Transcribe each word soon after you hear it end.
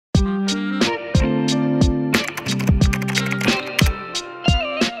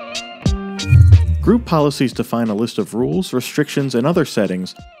Group policies define a list of rules, restrictions, and other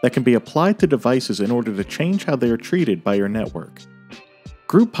settings that can be applied to devices in order to change how they are treated by your network.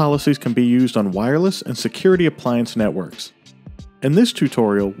 Group policies can be used on wireless and security appliance networks. In this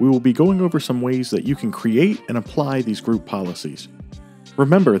tutorial, we will be going over some ways that you can create and apply these group policies.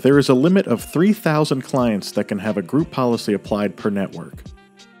 Remember, there is a limit of 3,000 clients that can have a group policy applied per network.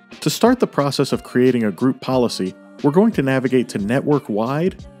 To start the process of creating a group policy, we're going to navigate to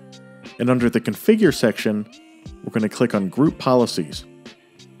Network-Wide, and under the Configure section, we're going to click on Group Policies.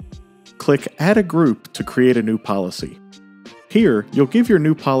 Click Add a Group to create a new policy. Here, you'll give your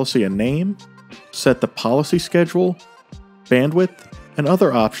new policy a name, set the policy schedule, bandwidth, and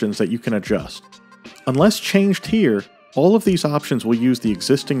other options that you can adjust. Unless changed here, all of these options will use the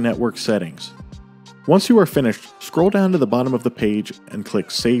existing network settings. Once you are finished, scroll down to the bottom of the page and click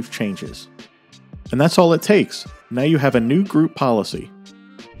Save Changes. And that's all it takes. Now you have a new group policy.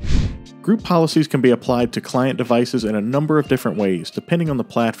 Group policies can be applied to client devices in a number of different ways, depending on the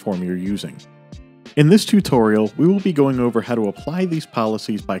platform you're using. In this tutorial, we will be going over how to apply these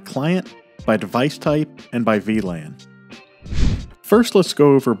policies by client, by device type, and by VLAN. First, let's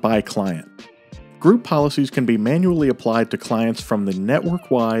go over by client. Group policies can be manually applied to clients from the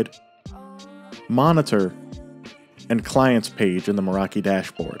Network-Wide, Monitor, and Clients page in the Meraki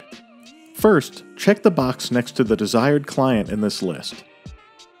dashboard. First, check the box next to the desired client in this list.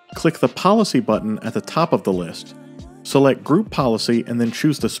 Click the Policy button at the top of the list. Select Group Policy and then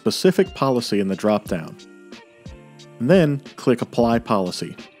choose the specific policy in the drop-down. Then, click Apply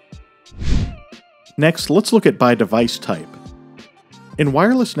Policy. Next, let's look at by device type. In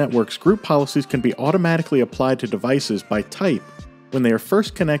wireless networks, group policies can be automatically applied to devices by type when they are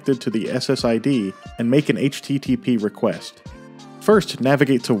first connected to the SSID and make an HTTP request. First,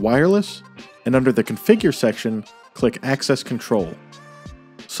 navigate to Wireless, and under the Configure section, click Access Control.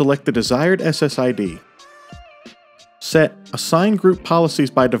 Select the desired SSID. Set Assign Group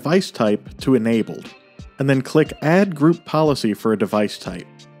Policies by Device Type to Enabled, and then click Add Group Policy for a device type.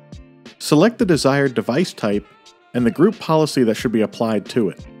 Select the desired device type and the group policy that should be applied to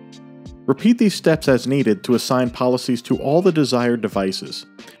it. Repeat these steps as needed to assign policies to all the desired devices,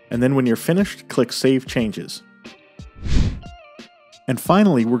 and then when you're finished, click Save Changes. And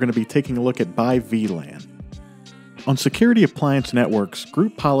finally, we're going to be taking a look at by VLAN. On security appliance networks,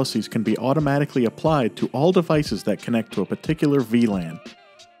 group policies can be automatically applied to all devices that connect to a particular VLAN.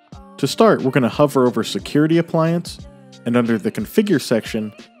 To start, we're going to hover over Security Appliance, and under the Configure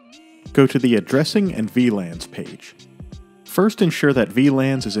section, go to the Addressing and VLANs page. First, ensure that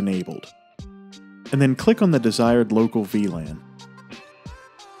VLANs is enabled, and then click on the desired local VLAN.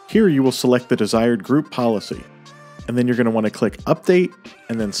 Here you will select the desired group policy, and then you're going to want to click Update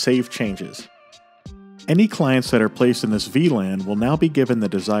and then Save Changes. Any clients that are placed in this VLAN will now be given the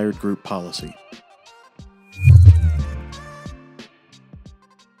desired group policy.